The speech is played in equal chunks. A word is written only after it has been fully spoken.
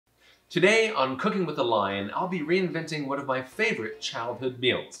Today on Cooking with the Lion, I'll be reinventing one of my favorite childhood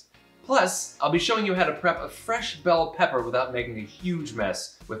meals. Plus, I'll be showing you how to prep a fresh bell pepper without making a huge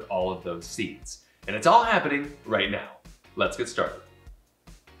mess with all of those seeds. And it's all happening right now. Let's get started.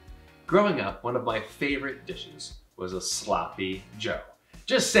 Growing up, one of my favorite dishes was a sloppy joe.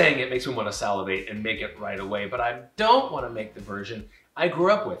 Just saying it makes me want to salivate and make it right away, but I don't want to make the version I grew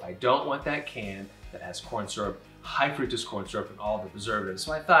up with. I don't want that can that has corn syrup, high fructose corn syrup, and all the preservatives.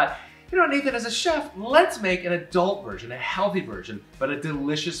 So I thought, you know, Nathan, as a chef, let's make an adult version, a healthy version, but a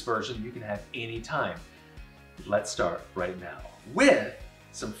delicious version you can have anytime. Let's start right now with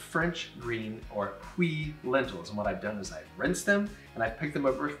some French green or Puy lentils. And what I've done is I've rinsed them and I've picked them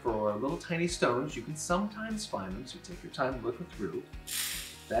over for little tiny stones. You can sometimes find them, so take your time looking through.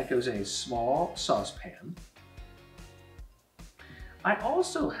 That goes in a small saucepan. I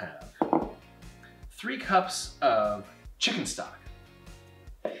also have 3 cups of chicken stock.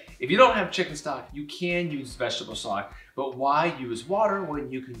 If you don't have chicken stock, you can use vegetable stock, but why use water when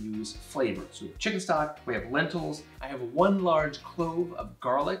you can use flavor? So we have chicken stock, we have lentils, I have 1 large clove of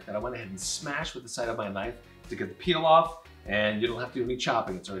garlic that I went ahead and smashed with the side of my knife to get the peel off, and you don't have to do any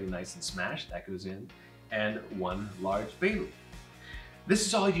chopping, it's already nice and smashed, that goes in, and 1 large bay leaf. This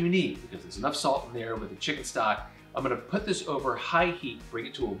is all you need because there's enough salt in there with the chicken stock. I'm gonna put this over high heat, bring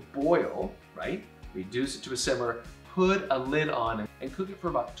it to a boil, right? Reduce it to a simmer, put a lid on and cook it for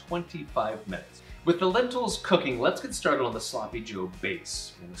about 25 minutes. With the lentils cooking, let's get started on the sloppy joe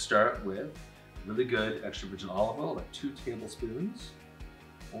base. We're gonna start with really good extra virgin olive oil, like 2 tablespoons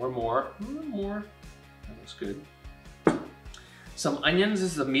or more, a little more, that looks good. Some onions,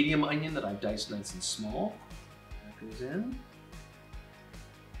 this is a medium onion that I've diced nice and small. That goes in.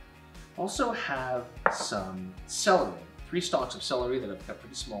 Also have some celery, 3 stalks of celery that I've cut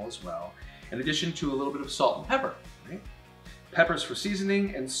pretty small as well, in addition to a little bit of salt and pepper. Right? Peppers for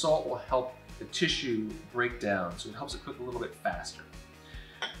seasoning, and salt will help the tissue break down, so it helps it cook a little bit faster.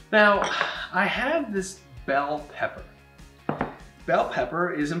 Now, I have this bell pepper. Bell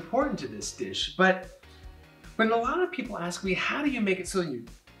pepper is important to this dish, but when a lot of people ask me, how do you make it so you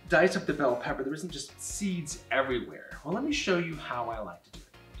dice up the bell pepper, there isn't just seeds everywhere? Well, let me show you how I like to do it.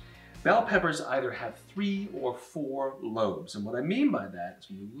 Bell peppers either have 3 or 4 lobes, and what I mean by that is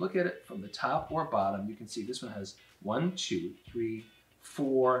when you look at it from the top or bottom, you can see this one has 1, 2, 3,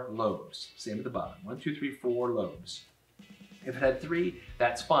 4 lobes. Same at the bottom, 1, 2, 3, 4 lobes. If it had 3,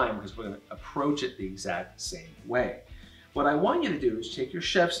 that's fine because we're going to approach it the exact same way. What I want you to do is take your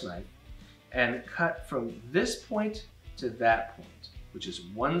chef's knife and cut from this point to that point, which is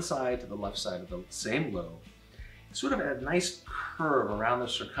one side to the left side of the same lobe, sort of a nice curve around the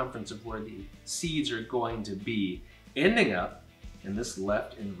circumference of where the seeds are going to be, ending up in this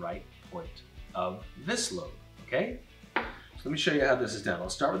left and right point of this lobe, okay? So let me show you how this is done. I'll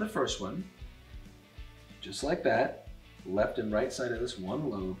start with the first one, just like that, left and right side of this one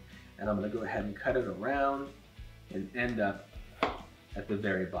lobe, and I'm gonna go ahead and cut it around and end up at the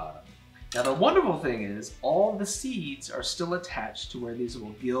very bottom. Now the wonderful thing is all the seeds are still attached to where these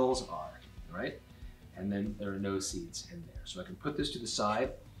little gills are, right? And then there are no seeds in there. So I can put this to the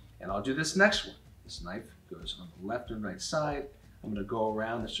side, and I'll do this next one. This knife goes on the left and right side. I'm gonna go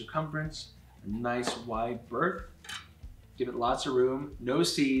around the circumference, a nice wide berth. Give it lots of room, no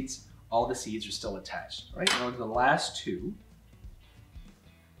seeds. All the seeds are still attached. All right, now to the last 2.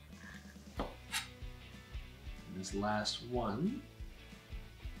 And this last one.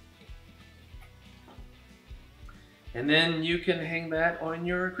 And then you can hang that on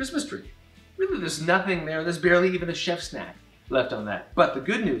your Christmas tree. Really, there's nothing there. There's barely even a chef snack left on that. But the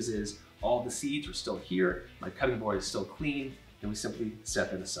good news is all the seeds are still here. My cutting board is still clean, and we simply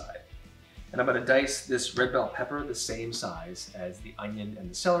set that aside. And I'm gonna dice this red bell pepper the same size as the onion and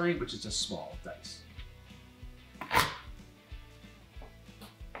the celery, which is a small dice.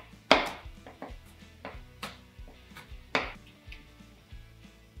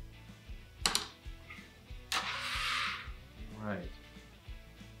 All right.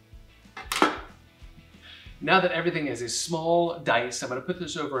 Now that everything is a small dice, I'm gonna put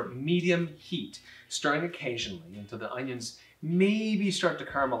this over medium heat, stirring occasionally until the onions maybe start to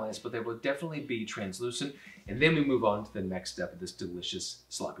caramelize, but they will definitely be translucent, and then we move on to the next step of this delicious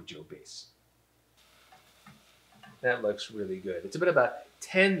sloppy joe base. That looks really good. It's been about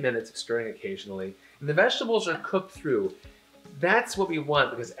 10 minutes of stirring occasionally, and the vegetables are cooked through. That's what we want,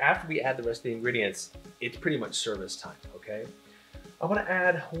 because after we add the rest of the ingredients, it's pretty much service time, okay? I want to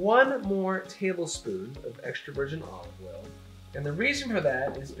add 1 more tablespoon of extra virgin olive oil. And the reason for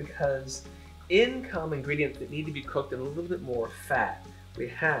that is because in come ingredients that need to be cooked in a little bit more fat. We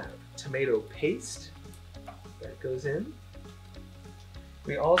have tomato paste, that goes in.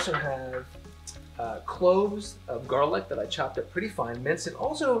 We also have cloves of garlic that I chopped up pretty fine, minced, and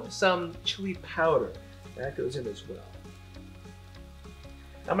also some chili powder. That goes in as well.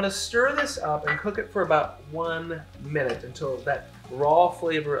 I'm going to stir this up and cook it for about 1 minute until that raw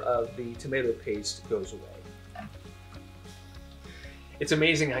flavor of the tomato paste goes away. It's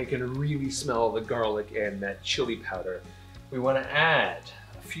amazing how you can really smell the garlic and that chili powder. We want to add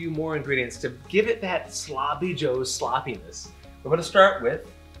a few more ingredients to give it that sloppy Joe sloppiness. We're going to start with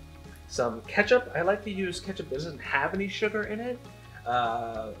some ketchup. I like to use ketchup that doesn't have any sugar in it.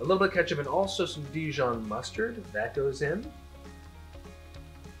 A little bit of ketchup and also some Dijon mustard. That goes in.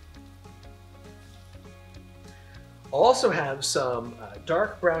 Also have some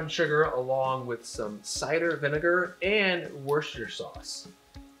dark brown sugar along with some cider vinegar and Worcestershire sauce.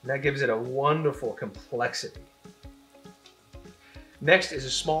 And that gives it a wonderful complexity. Next is a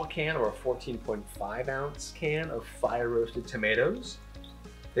small can or a 14.5 ounce can of fire roasted tomatoes.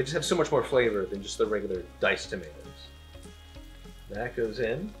 They just have so much more flavor than just the regular diced tomatoes. That goes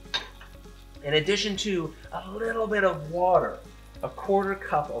in addition to a little bit of water, a 1/4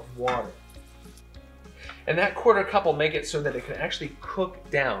 cup of water. And that 1/4 cup will make it so that it can actually cook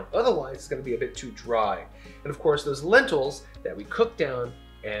down. Otherwise, it's going to be a bit too dry. And of course, those lentils that we cooked down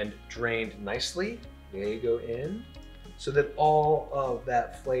and drained nicely, they go in so that all of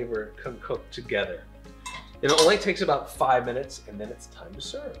that flavor can cook together. It only takes about 5 minutes, and then it's time to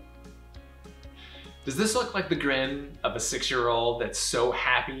serve. Does this look like the grin of a 6-year-old that's so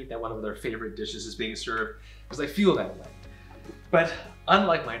happy that one of their favorite dishes is being served? Because I feel that way. But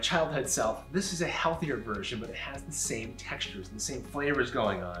unlike my childhood self, this is a healthier version, but it has the same textures and the same flavors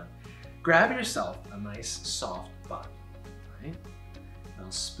going on. Grab yourself a nice soft bun, right? And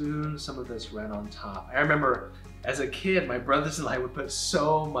I'll spoon some of this right on top. I remember as a kid, my brothers and I would put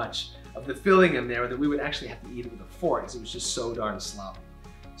so much of the filling in there that we would actually have to eat it with a fork because it was just so darn sloppy.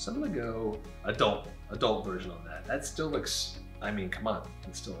 So I'm gonna go adult version on that. That still looks, I mean, come on,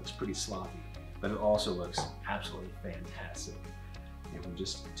 it still looks pretty sloppy, but it also looks absolutely fantastic. And we'll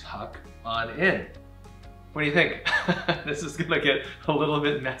just tuck on in. What do you think? This is gonna get a little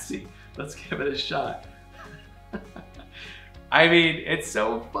bit messy. Let's give it a shot. I mean, it's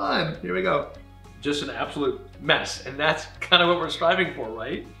so fun. Here we go. Just an absolute mess, and that's kind of what we're striving for,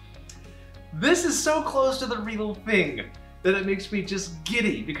 right? This is so close to the real thing that it makes me just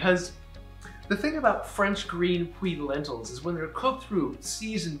giddy, because the thing about French green puy lentils is when they're cooked through,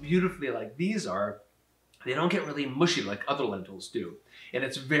 seasoned beautifully like these are, they don't get really mushy like other lentils do. And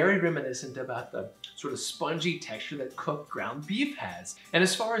it's very reminiscent about the sort of spongy texture that cooked ground beef has. And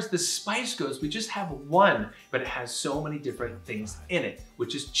as far as the spice goes, we just have one, but it has so many different things in it,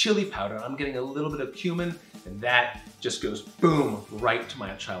 which is chili powder. I'm getting a little bit of cumin, and that just goes boom, right to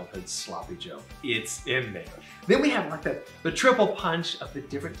my childhood sloppy Joe. It's in there. Then we have like the triple punch of the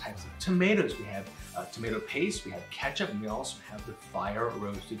different types of tomatoes. We have tomato paste, we have ketchup, and we also have the fire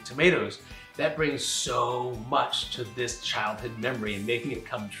roasted tomatoes. That brings so much to this childhood memory and making it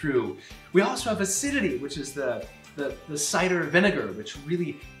come true. We also have acidity, which is the cider vinegar, which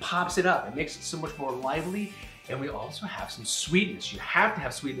really pops it up and makes it so much more lively. And we also have some sweetness. You have to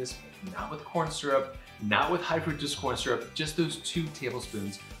have sweetness, but not with corn syrup, not with high fructose corn syrup, just those 2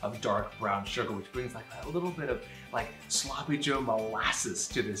 tablespoons of dark brown sugar, which brings like a little bit of like sloppy Joe molasses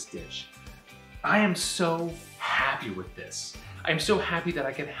to this dish. I am so happy with this. I'm so happy that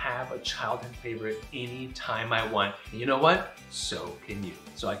I can have a childhood favorite anytime I want. And you know what? So can you.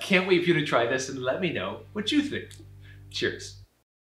 So I can't wait for you to try this and let me know what you think. Cheers.